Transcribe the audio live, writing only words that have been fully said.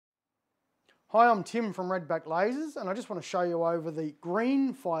Hi, I'm Tim from RedBack Lasers, and I just want to show you over the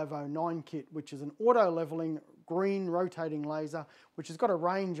GREEN509 kit, which is an auto-leveling green rotating laser, which has got a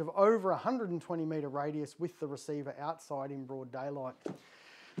range of over 120 metre radius with the receiver outside in broad daylight.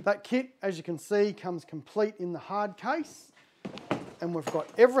 That kit, as you can see, comes complete in the hard case, and we've got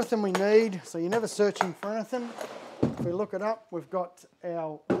everything we need, so you're never searching for anything. If we look it up, we've got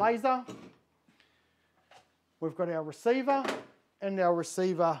our laser, we've got our receiver, and our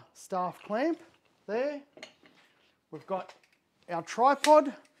receiver staff clamp there. We've got our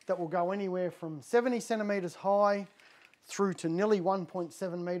tripod that will go anywhere from 70 centimetres high through to nearly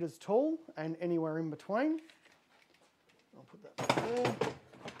 1.7 metres tall and anywhere in between. I'll put that there.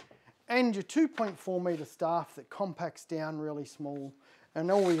 And your 2.4 metre staff that compacts down really small.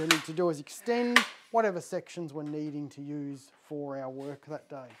 And all we need to do is extend whatever sections we're needing to use for our work that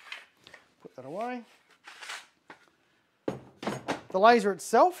day. Put that away. The laser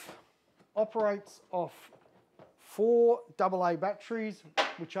itself operates off 4 AA batteries,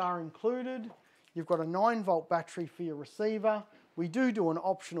 which are included. You've got a 9-volt battery for your receiver. We do an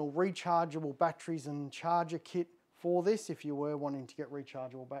optional rechargeable batteries and charger kit for this if you were wanting to get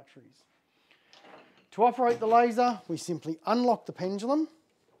rechargeable batteries. To operate the laser, we simply unlock the pendulum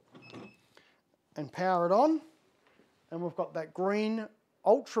and power it on, and we've got that green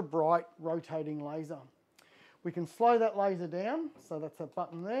ultra bright rotating laser. We can slow that laser down, so that's that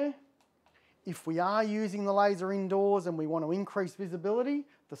button there. If we are using the laser indoors and we want to increase visibility,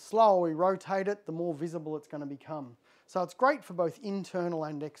 the slower we rotate it, the more visible it's going to become. So it's great for both internal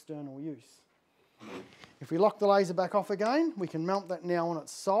and external use. If we lock the laser back off again, we can mount that now on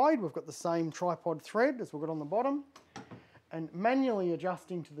its side. We've got the same tripod thread as we've got on the bottom. And manually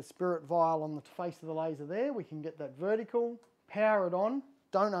adjusting to the spirit vial on the face of the laser there, we can get that vertical, power it on,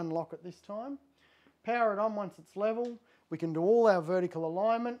 don't unlock it this time. Power it on once it's level. We can do all our vertical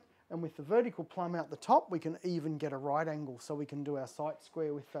alignment, and with the vertical plumb out the top, we can even get a right angle, so we can do our sight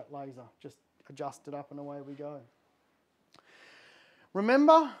square with that laser. Just adjust it up and away we go.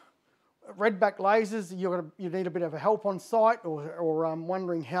 Remember, RedBack Lasers, you need a bit of a help on site or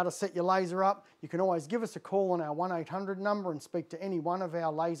wondering how to set your laser up, you can always give us a call on our 1-800 number and speak to any one of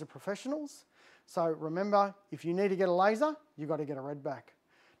our laser professionals. So remember, if you need to get a laser, you've got to get a RedBack.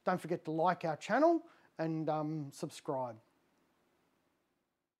 Don't forget to like our channel and subscribe.